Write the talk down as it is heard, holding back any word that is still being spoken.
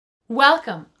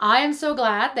Welcome. I am so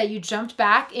glad that you jumped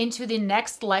back into the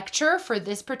next lecture for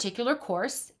this particular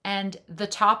course, and the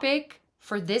topic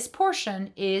for this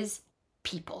portion is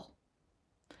people.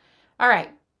 All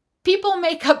right, people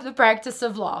make up the practice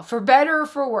of law, for better or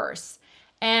for worse,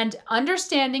 and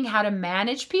understanding how to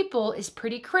manage people is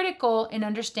pretty critical in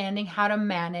understanding how to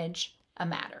manage a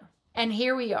matter. And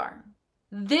here we are.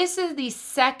 This is the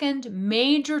second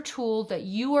major tool that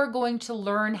you are going to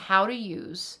learn how to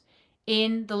use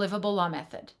in the Livable Law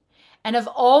Method. And of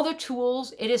all the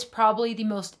tools, it is probably the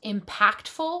most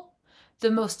impactful,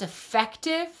 the most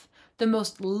effective, the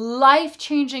most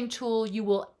life-changing tool you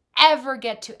will ever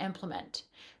get to implement.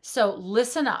 So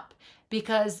listen up,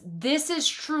 because this is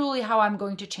truly how I'm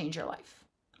going to change your life.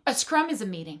 A scrum is a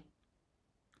meeting.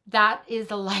 That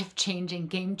is a life-changing,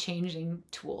 game-changing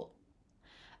tool.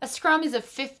 A scrum is a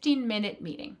 15-minute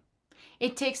meeting.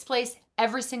 It takes place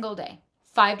every single day,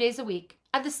 5 days a week,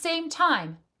 at the same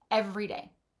time every day.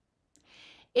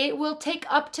 It will take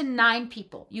up to 9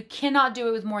 people. You cannot do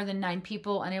it with more than 9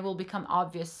 people, and it will become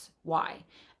obvious why.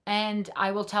 And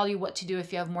I will tell you what to do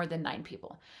if you have more than 9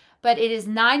 people. But it is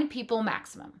 9 people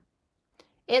maximum.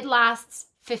 It lasts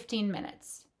 15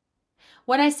 minutes.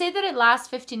 When I say that it lasts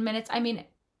 15 minutes, I mean it.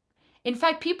 In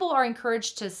fact, people are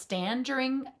encouraged to stand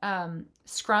during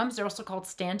scrums. They're also called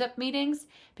stand-up meetings,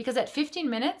 because at 15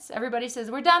 minutes, everybody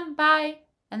says, we're done, bye.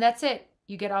 And that's it.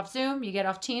 You get off Zoom, you get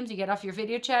off Teams, you get off your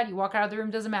video chat, you walk out of the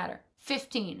room, doesn't matter.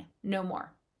 15, no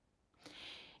more.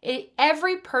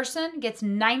 Every person gets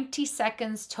 90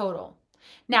 seconds total.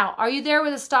 Now, are you there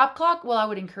with a stop clock? Well, I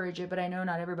would encourage it, but I know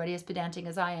not everybody is pedantic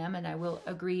as I am, and I will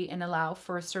agree and allow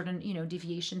for certain,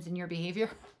 deviations in your behavior.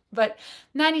 But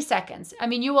 90 seconds. I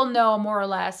mean, you will know more or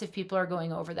less if people are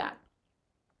going over that.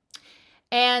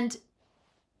 And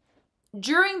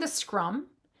during the scrum,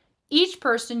 each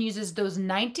person uses those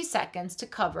 90 seconds to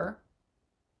cover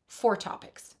 4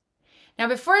 topics. Now,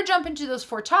 before I jump into those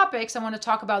 4 topics, I want to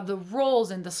talk about the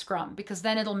roles in the scrum, because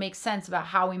then it'll make sense about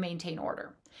how we maintain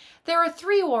order. There are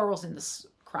 3 roles in the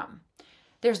scrum.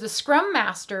 There's the scrum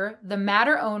master, the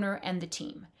matter owner, and the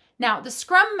team. Now, the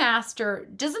scrum master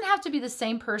doesn't have to be the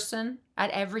same person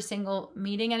at every single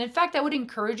meeting. And in fact, I would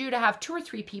encourage you to have 2 or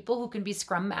 3 people who can be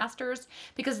scrum masters,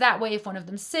 because that way, if one of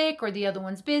them's sick or the other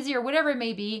one's busy or whatever it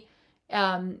may be,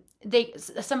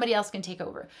 somebody else can take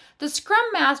over. The scrum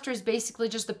master is basically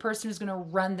just the person who's going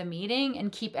to run the meeting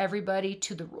and keep everybody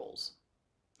to the rules.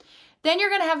 Then you're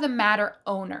going to have the matter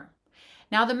owner.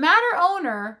 Now, the matter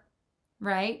owner,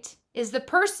 right, is the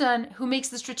person who makes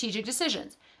the strategic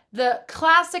decisions. The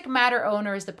classic matter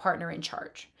owner is the partner in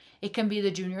charge. It can be the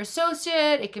junior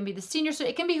associate, it can be the senior associate,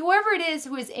 it can be whoever it is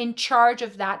who is in charge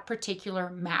of that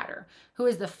particular matter, who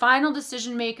is the final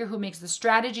decision maker, who makes the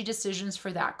strategy decisions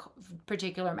for that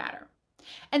particular matter.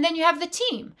 And then you have the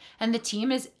team, and the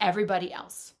team is everybody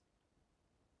else.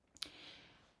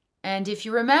 And if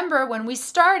you remember when we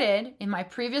started in my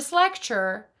previous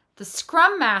lecture, the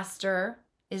scrum master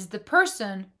is the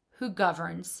person who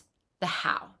governs the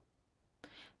how.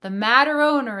 The matter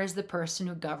owner is the person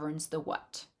who governs the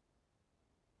what.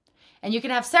 And you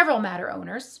can have several matter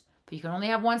owners, but you can only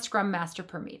have 1 scrum master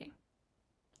per meeting.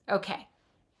 Okay,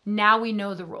 now we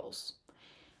know the roles.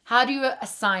 How do you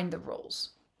assign the roles?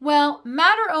 Well,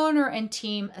 matter owner and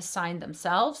team assign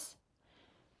themselves,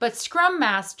 but scrum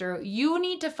master, you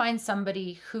need to find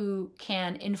somebody who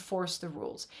can enforce the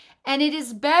rules. And it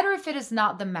is better if it is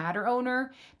not the matter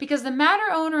owner, because the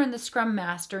matter owner and the scrum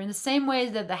master, in the same way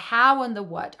that the how and the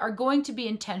what, are going to be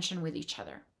in tension with each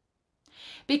other.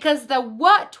 Because the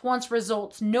what wants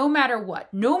results no matter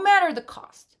what, no matter the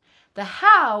cost. The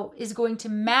how is going to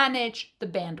manage the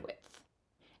bandwidth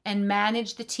and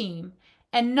manage the team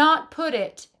and not put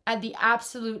it at the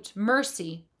absolute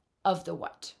mercy of the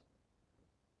what.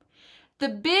 The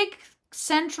big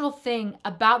central thing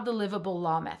about the Livable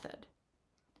Law Method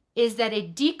is that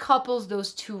it decouples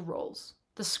those 2 roles,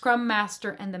 the scrum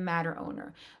master and the matter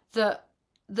owner, the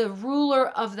ruler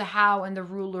of the how and the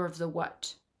ruler of the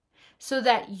what, so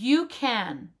that you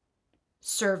can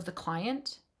serve the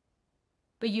client,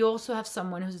 but you also have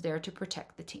someone who's there to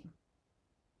protect the team.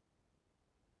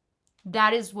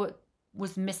 That is what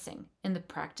was missing in the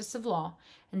practice of law,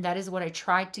 and that is what I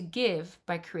tried to give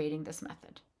by creating this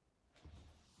method.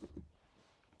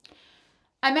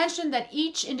 I mentioned that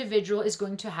each individual is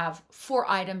going to have 4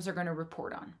 items they're going to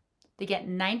report on. They get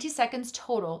 90 seconds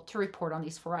total to report on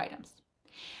these 4 items.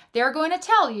 They're going to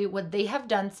tell you what they have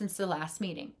done since the last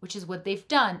meeting, which is what they've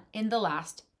done in the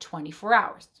last 24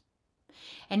 hours.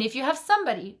 And if you have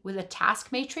somebody with a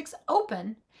task matrix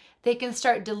open, they can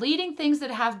start deleting things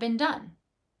that have been done.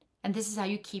 And this is how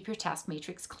you keep your task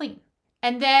matrix clean.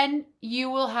 And then you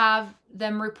will have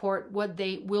them report what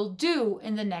they will do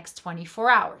in the next 24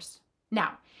 hours.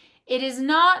 Now, it is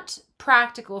not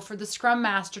practical for the Scrum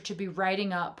Master to be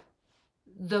writing up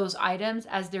those items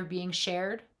as they're being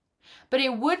shared, but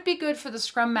it would be good for the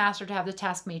Scrum Master to have the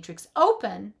task matrix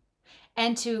open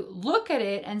and to look at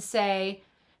it and say,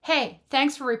 hey,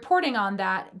 thanks for reporting on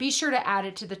that. Be sure to add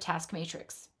it to the task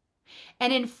matrix.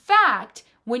 And in fact,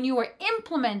 when you are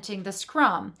implementing the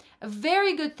Scrum, a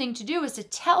very good thing to do is to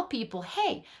tell people,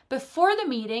 hey, before the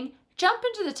meeting, jump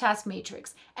into the task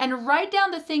matrix and write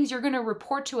down the things you're going to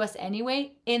report to us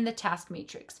anyway in the task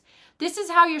matrix. This is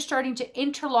how you're starting to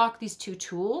interlock these two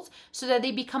tools so that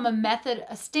they become a method,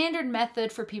 a standard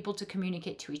method for people to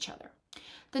communicate to each other.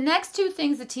 The next two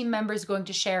things the team member is going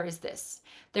to share is this.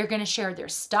 They're going to share their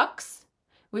stucks,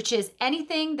 which is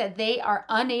anything that they are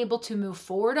unable to move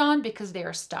forward on because they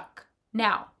are stuck.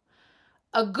 Now,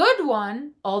 a good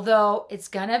one, although it's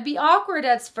going to be awkward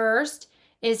at first,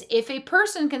 is if a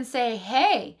person can say,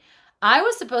 hey, I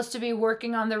was supposed to be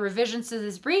working on the revisions to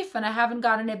this brief and I haven't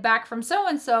gotten it back from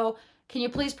so-and-so. Can you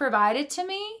please provide it to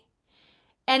me?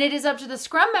 And it is up to the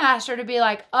Scrum Master to be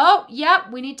like, oh,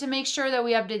 yep, we need to make sure that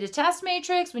we update the task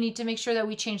matrix. We need to make sure that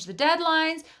we change the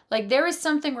deadlines. Like there is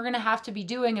something we're going to have to be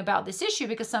doing about this issue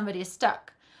because somebody is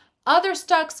stuck. Other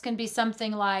stucks can be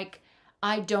something like,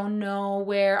 I don't know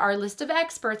where our list of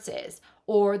experts is,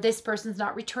 or this person's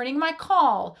not returning my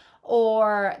call,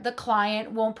 or the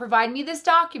client won't provide me this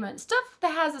document, stuff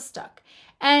that has a stuck.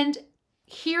 And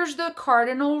here's the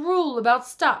cardinal rule about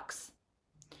stucks.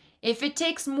 If it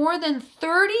takes more than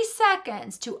 30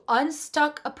 seconds to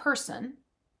unstuck a person,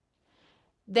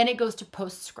 then it goes to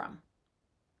post-Scrum.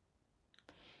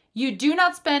 You do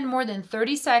not spend more than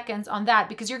 30 seconds on that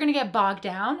because you're going to get bogged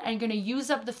down and you're going to use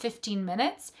up the 15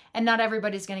 minutes and not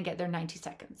everybody's going to get their 90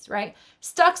 seconds, right?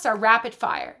 Stucks are rapid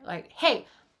fire. Like, hey,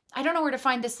 I don't know where to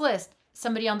find this list.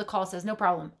 Somebody on the call says, no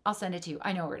problem. I'll send it to you.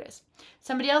 I know where it is.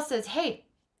 Somebody else says, hey,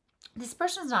 this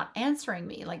person's not answering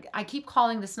me. Like I keep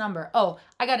calling this number. Oh,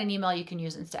 I got an email you can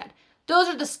use instead. Those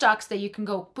are the stucks that you can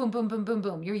go boom, boom, boom, boom,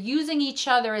 boom. You're using each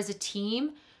other as a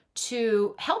team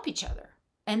to help each other.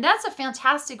 And that's a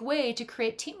fantastic way to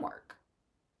create teamwork.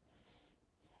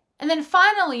 And then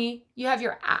finally, you have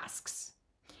your asks.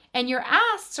 And your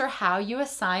asks are how you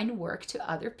assign work to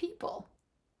other people.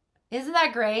 Isn't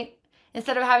that great?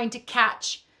 Instead of having to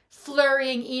catch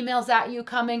flurrying emails at you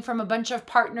coming from a bunch of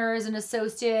partners and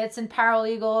associates and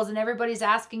paralegals and everybody's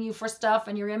asking you for stuff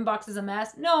and your inbox is a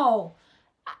mess. No,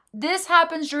 this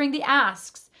happens during the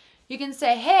asks. You can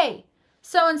say, hey,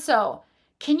 so-and-so,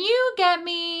 can you get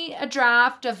me a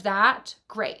draft of that?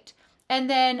 Great. And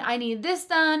then I need this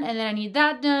done, and then I need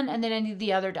that done, and then I need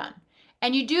the other done.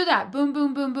 And you do that, boom,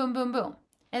 boom, boom, boom, boom, boom.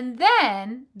 And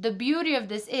then the beauty of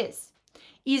this is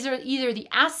either the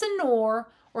assignor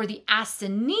or the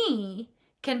assignee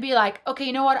can be like, okay,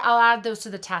 you know what? I'll add those to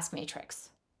the task matrix.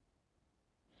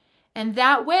 And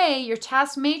that way your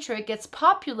task matrix gets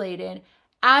populated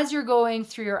as you're going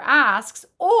through your asks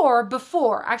or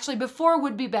before. Actually, before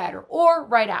would be better, or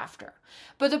right after.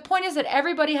 But the point is that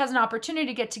everybody has an opportunity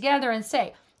to get together and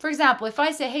say, for example, if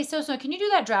I say, hey, so-so, can you do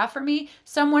that draft for me?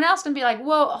 Someone else can be like,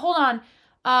 well, hold on.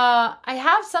 I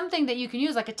have something that you can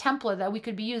use, like a template that we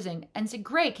could be using. And say,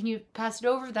 great, can you pass it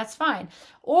over? That's fine.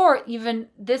 Or even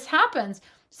this happens.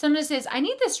 Somebody says, I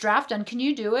need this draft done. Can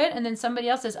you do it? And then somebody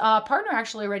else says, partner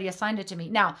actually already assigned it to me.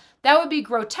 Now, that would be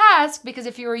grotesque because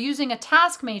if you were using a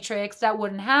task matrix, that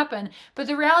wouldn't happen. But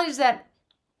the reality is that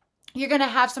you're going to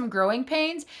have some growing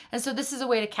pains. And so this is a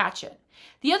way to catch it.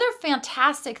 The other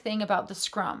fantastic thing about the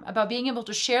Scrum, about being able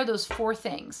to share those 4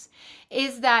 things,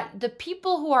 is that the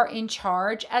people who are in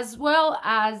charge, as well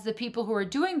as the people who are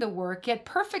doing the work, get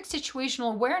perfect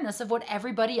situational awareness of what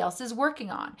everybody else is working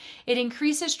on. It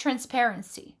increases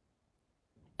transparency.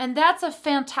 And that's a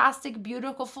fantastic,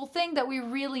 beautiful thing that we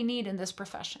really need in this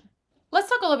profession. Let's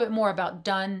talk a little bit more about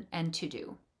done and to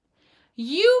do.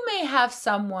 You may have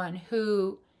someone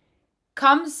who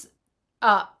comes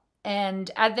up and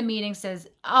at the meeting says,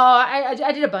 oh, I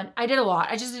did a bunch. I did a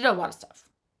lot. I just did a lot of stuff.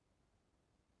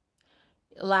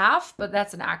 Laugh, but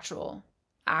that's an actual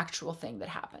thing that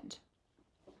happened.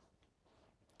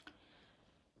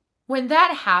 When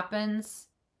that happens,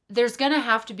 there's going to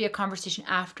have to be a conversation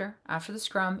after the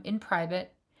Scrum in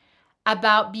private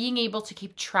about being able to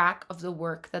keep track of the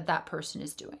work that person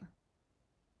is doing.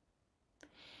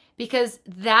 Because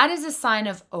that is a sign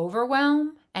of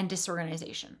overwhelm and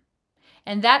disorganization.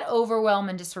 And that overwhelm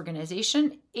and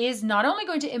disorganization is not only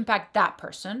going to impact that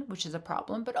person, which is a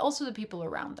problem, but also the people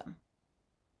around them.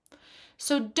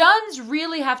 So dones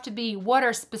really have to be what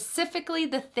are specifically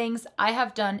the things I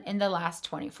have done in the last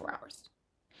 24 hours.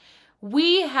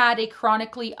 we had a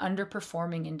chronically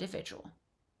underperforming individual.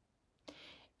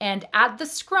 And at the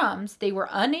scrums, they were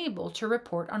unable to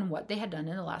report on what they had done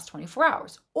in the last 24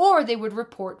 hours. Or they would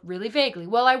report really vaguely.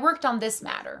 Well, I worked on this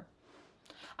matter.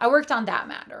 I worked on that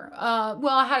matter.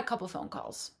 Well, I had a couple phone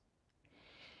calls.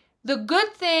 The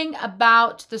good thing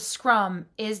about the scrum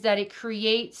is that it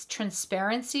creates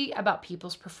transparency about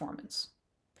people's performance.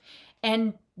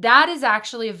 And that is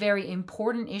actually a very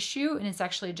important issue, and it's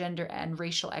actually a gender and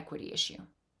racial equity issue.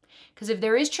 Because if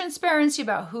there is transparency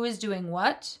about who is doing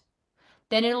what,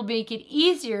 then it'll make it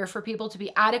easier for people to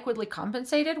be adequately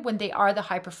compensated when they are the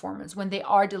high performers, when they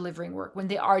are delivering work, when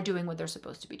they are doing what they're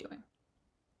supposed to be doing.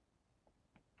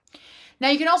 Now,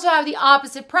 you can also have the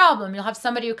opposite problem. You'll have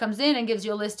somebody who comes in and gives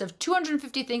you a list of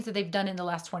 250 things that they've done in the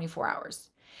last 24 hours.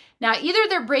 Now, either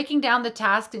they're breaking down the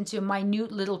task into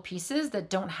minute little pieces that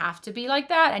don't have to be like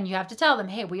that, and you have to tell them,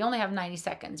 hey, we only have 90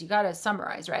 seconds. You got to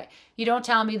summarize, right? You don't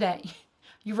tell me that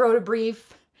you wrote a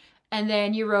brief and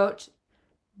then you wrote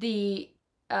the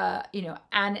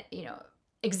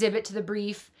exhibit to the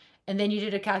brief, and then you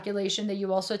did a calculation that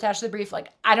you also attached to the brief. Like,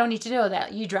 I don't need to know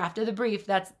that. You drafted the brief.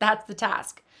 That's the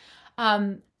task.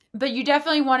 But you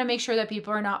definitely want to make sure that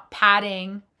people are not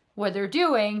padding what they're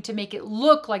doing to make it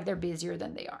look like they're busier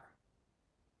than they are.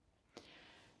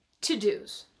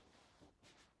 To-dos.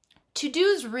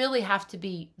 To-dos really have to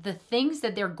be the things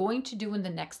that they're going to do in the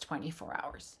next 24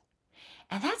 hours.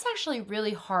 And that's actually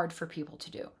really hard for people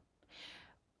to do.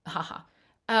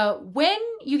 When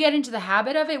you get into the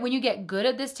habit of it, when you get good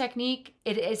at this technique,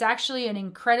 it is actually an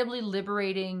incredibly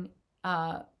liberating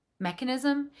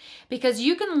mechanism, because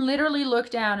you can literally look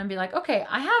down and be like, okay,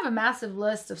 I have a massive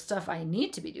list of stuff I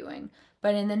need to be doing,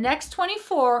 but in the next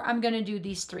 24, I'm going to do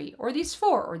these 3 or these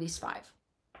 4 or these 5.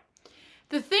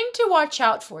 The thing to watch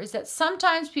out for is that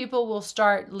sometimes people will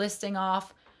start listing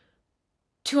off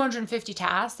 250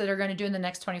 tasks that they're going to do in the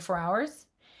next 24 hours.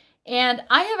 And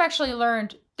I have actually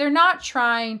learned they're not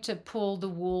trying to pull the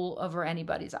wool over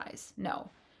anybody's eyes.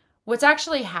 No. What's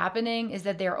actually happening is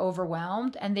that they're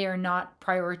overwhelmed and they are not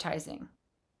prioritizing.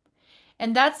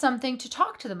 And that's something to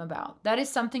talk to them about. That is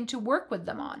something to work with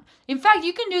them on. In fact,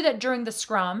 you can do that during the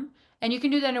scrum, and you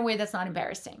can do that in a way that's not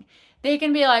embarrassing. They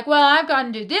can be like, well, I've got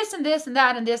to do this and this and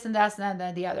that and this and that and that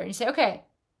and the other. And you say, okay,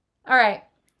 all right,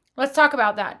 let's talk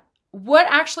about that. What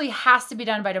actually has to be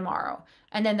done by tomorrow?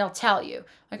 And then they'll tell you,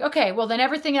 like, okay, well, then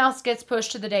everything else gets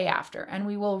pushed to the day after, and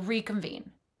we will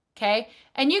reconvene. Okay.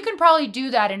 And you can probably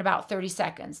do that in about 30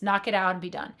 seconds, knock it out and be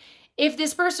done. If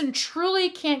this person truly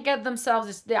can't get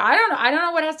themselves, I don't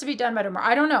know what has to be done by tomorrow.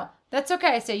 I don't know. That's okay.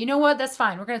 I say, you know what? That's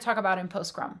fine. We're going to talk about it in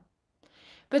post-scrum.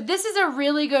 But this is a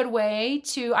really good way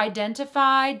to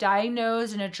identify,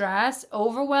 diagnose, and address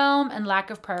overwhelm and lack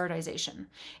of prioritization.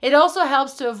 It also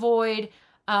helps to avoid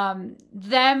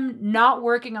them not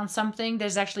working on something that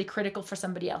is actually critical for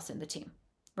somebody else in the team,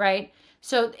 right?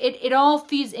 So it all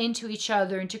feeds into each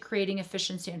other, into creating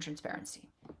efficiency and transparency.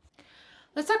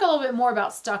 Let's talk a little bit more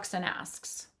about stucks and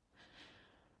asks.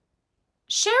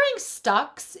 Sharing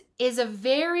stucks is a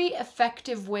very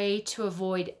effective way to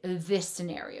avoid this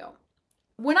scenario.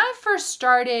 When I first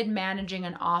started managing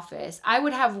an office, I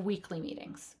would have weekly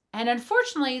meetings. And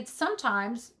unfortunately,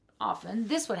 often,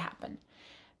 this would happen.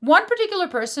 One particular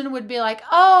person would be like,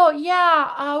 oh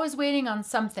yeah, I was waiting on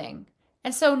something.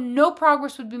 And so no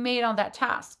progress would be made on that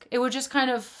task. It would just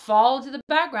kind of fall to the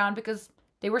background because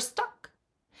they were stuck.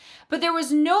 But there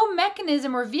was no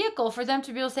mechanism or vehicle for them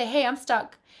to be able to say, hey, I'm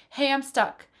stuck. Hey, I'm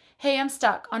stuck. Hey, I'm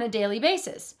stuck on a daily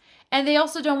basis. And they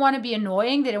also don't want to be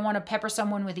annoying. They don't want to pepper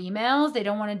someone with emails. They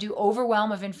don't want to do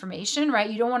overwhelm of information, right?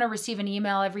 You don't want to receive an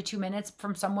email every 2 minutes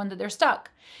from someone that they're stuck.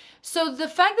 So the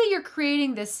fact that you're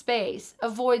creating this space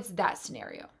avoids that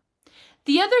scenario.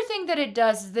 The other thing that it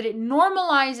does is that it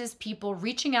normalizes people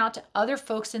reaching out to other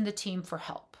folks in the team for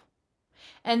help.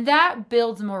 And that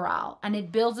builds morale, and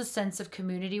it builds a sense of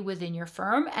community within your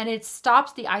firm, and it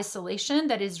stops the isolation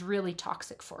that is really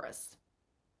toxic for us.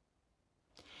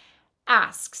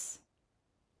 Asks.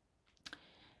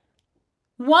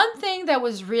 One thing that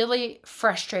was really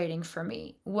frustrating for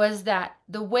me was that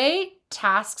the way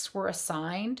tasks were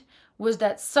assigned was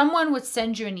that someone would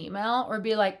send you an email or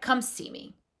be like, come see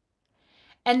me.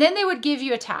 And then they would give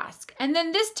you a task. And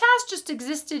then this task just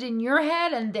existed in your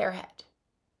head and their head.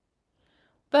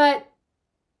 But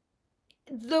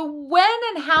the when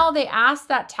and how they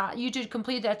asked you to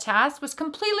complete that task was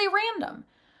completely random.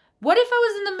 What if I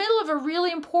was in the middle of a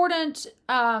really important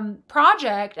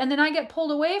project and then I get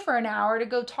pulled away for an hour to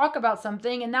go talk about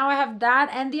something, and now I have that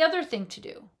and the other thing to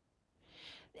do?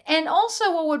 And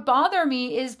also what would bother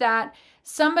me is that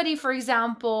somebody, for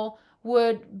example,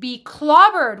 would be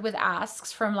clobbered with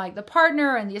asks from like the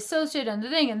partner and the associate and the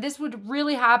thing. And this would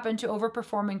really happen to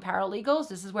overperforming paralegals.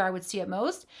 This is where I would see it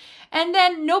most. And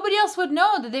then nobody else would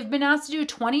know that they've been asked to do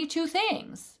 22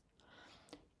 things.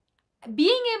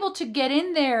 Being able to get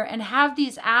in there and have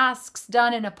these asks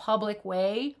done in a public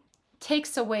way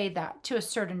takes away that to a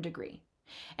certain degree.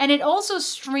 And it also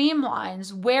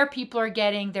streamlines where people are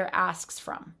getting their asks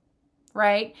from,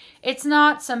 right? It's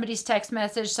not somebody's text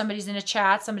message, somebody's in a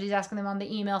chat, somebody's asking them on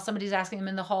the email, somebody's asking them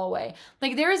in the hallway.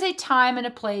 Like there is a time and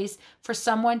a place for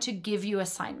someone to give you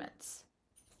assignments.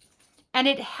 And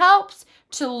it helps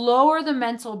to lower the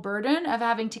mental burden of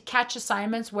having to catch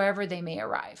assignments wherever they may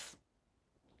arrive.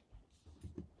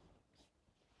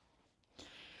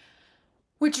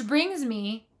 Which brings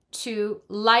me to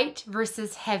light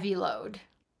versus heavy load.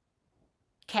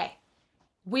 Okay,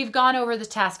 we've gone over the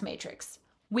task matrix.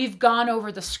 We've gone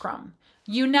over the Scrum.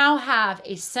 You now have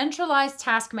a centralized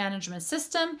task management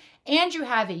system and you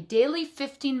have a daily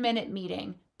 15-minute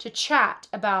meeting to chat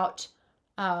about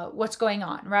what's going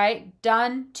on, right?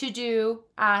 Done, to do,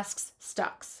 asks,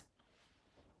 stucks.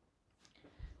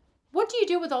 What do you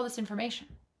do with all this information?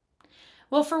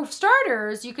 Well, for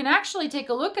starters, you can actually take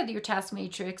a look at your task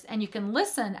matrix and you can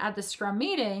listen at the Scrum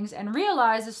meetings and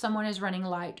realize if someone is running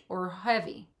light or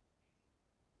heavy.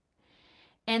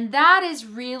 And that is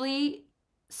really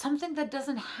something that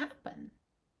doesn't happen.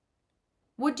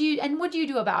 What do you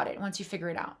do about it once you figure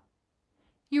it out?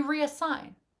 You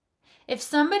reassign. If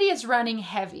somebody is running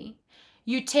heavy,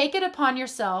 you take it upon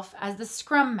yourself as the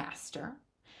Scrum Master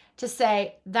to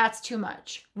say, that's too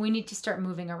much. We need to start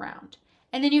moving around.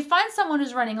 And then you find someone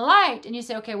who's running light and you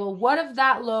say, okay, well, what of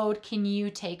that load can you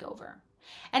take over?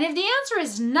 And if the answer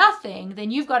is nothing,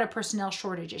 then you've got a personnel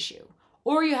shortage issue,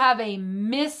 or you have a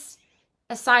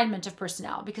misassignment of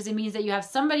personnel, because it means that you have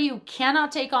somebody who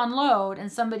cannot take on load and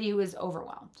somebody who is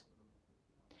overwhelmed.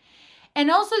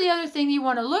 And also the other thing you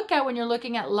want to look at when you're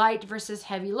looking at light versus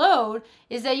heavy load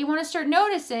is that you want to start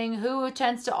noticing who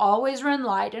tends to always run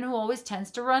light and who always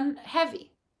tends to run heavy.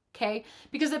 Okay,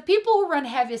 because the people who run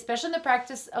heavy, especially in the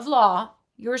practice of law,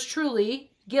 yours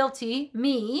truly, guilty,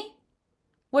 me,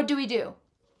 what do?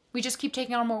 We just keep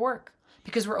taking on more work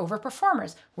because we're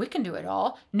overperformers. We can do it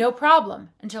all, no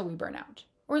problem, until we burn out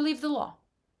or leave the law.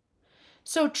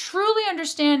 So truly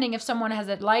understanding if someone has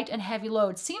a light and heavy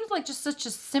load seems like just such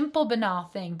a simple, banal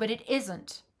thing, but it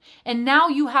isn't. And now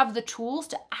you have the tools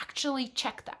to actually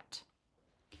check that.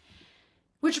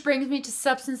 Which brings me to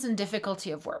substance and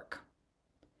difficulty of work.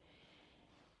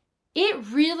 It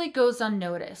really goes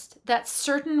unnoticed that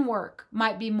certain work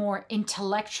might be more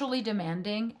intellectually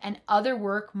demanding and other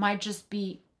work might just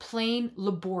be plain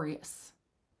laborious.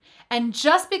 And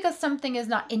just because something is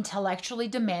not intellectually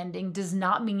demanding does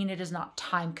not mean it is not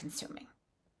time consuming.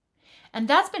 And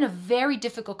that's been a very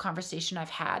difficult conversation I've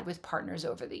had with partners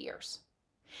over the years.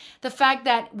 The fact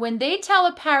that when they tell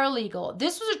a paralegal,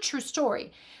 this was a true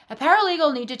story, a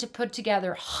paralegal needed to put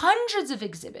together hundreds of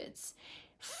exhibits,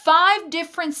 5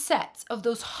 different sets of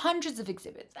those hundreds of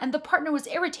exhibits, and the partner was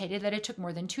irritated that it took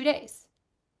more than 2 days.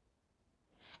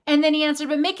 And then he answered,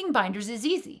 but making binders is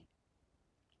easy.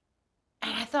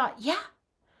 And I thought, yeah,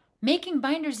 making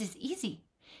binders is easy.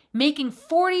 Making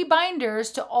 40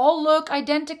 binders to all look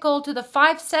identical to the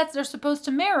 5 sets they're supposed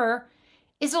to mirror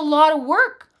is a lot of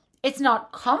work. It's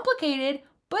not complicated,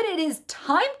 but it is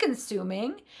time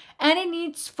consuming and it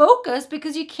needs focus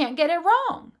because you can't get it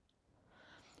wrong.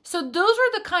 So those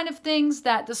are the kind of things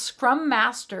that the Scrum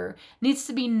Master needs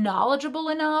to be knowledgeable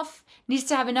enough, needs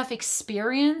to have enough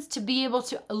experience to be able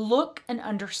to look and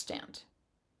understand.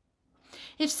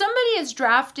 If somebody is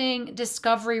drafting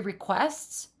discovery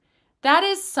requests, that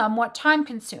is somewhat time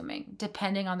consuming,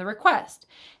 depending on the request.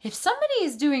 If somebody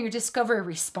is doing your discovery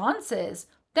responses,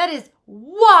 that is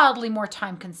wildly more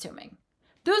time consuming.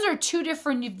 Those are 2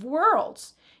 different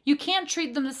worlds. You can't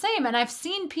treat them the same. And I've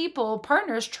seen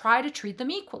partners try to treat them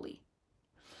equally.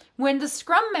 When the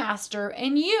Scrum Master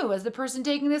and you, as the person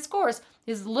taking this course,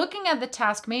 is looking at the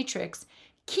task matrix,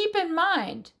 keep in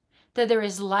mind that there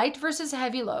is light versus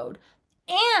heavy load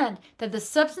and that the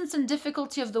substance and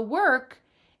difficulty of the work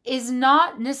is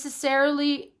not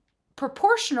necessarily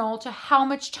proportional to how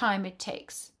much time it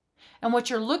takes. And what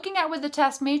you're looking at with the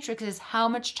task matrix is how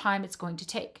much time it's going to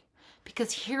take.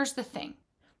 Because here's the thing.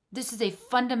 This is a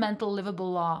fundamental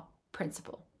livable law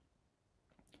principle.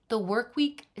 The work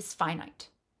week is finite.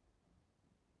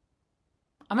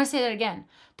 I'm going to say that again.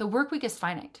 The work week is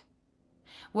finite.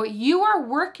 What you are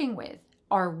working with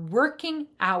are working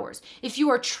hours. If you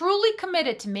are truly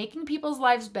committed to making people's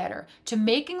lives better, to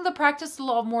making the practice of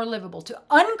law more livable, to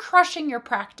uncrushing your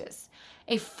practice,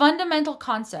 a fundamental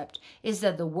concept is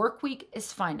that the work week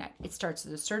is finite. It starts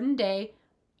at a certain day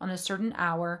on a certain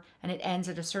hour, and it ends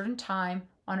at a certain time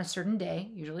on a certain day,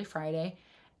 usually Friday.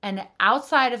 And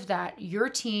outside of that, your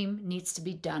team needs to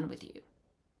be done with you.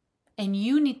 And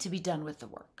you need to be done with the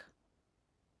work.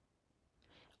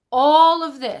 All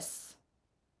of this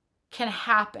can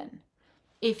happen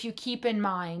if you keep in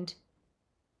mind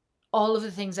all of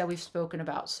the things that we've spoken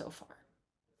about so far.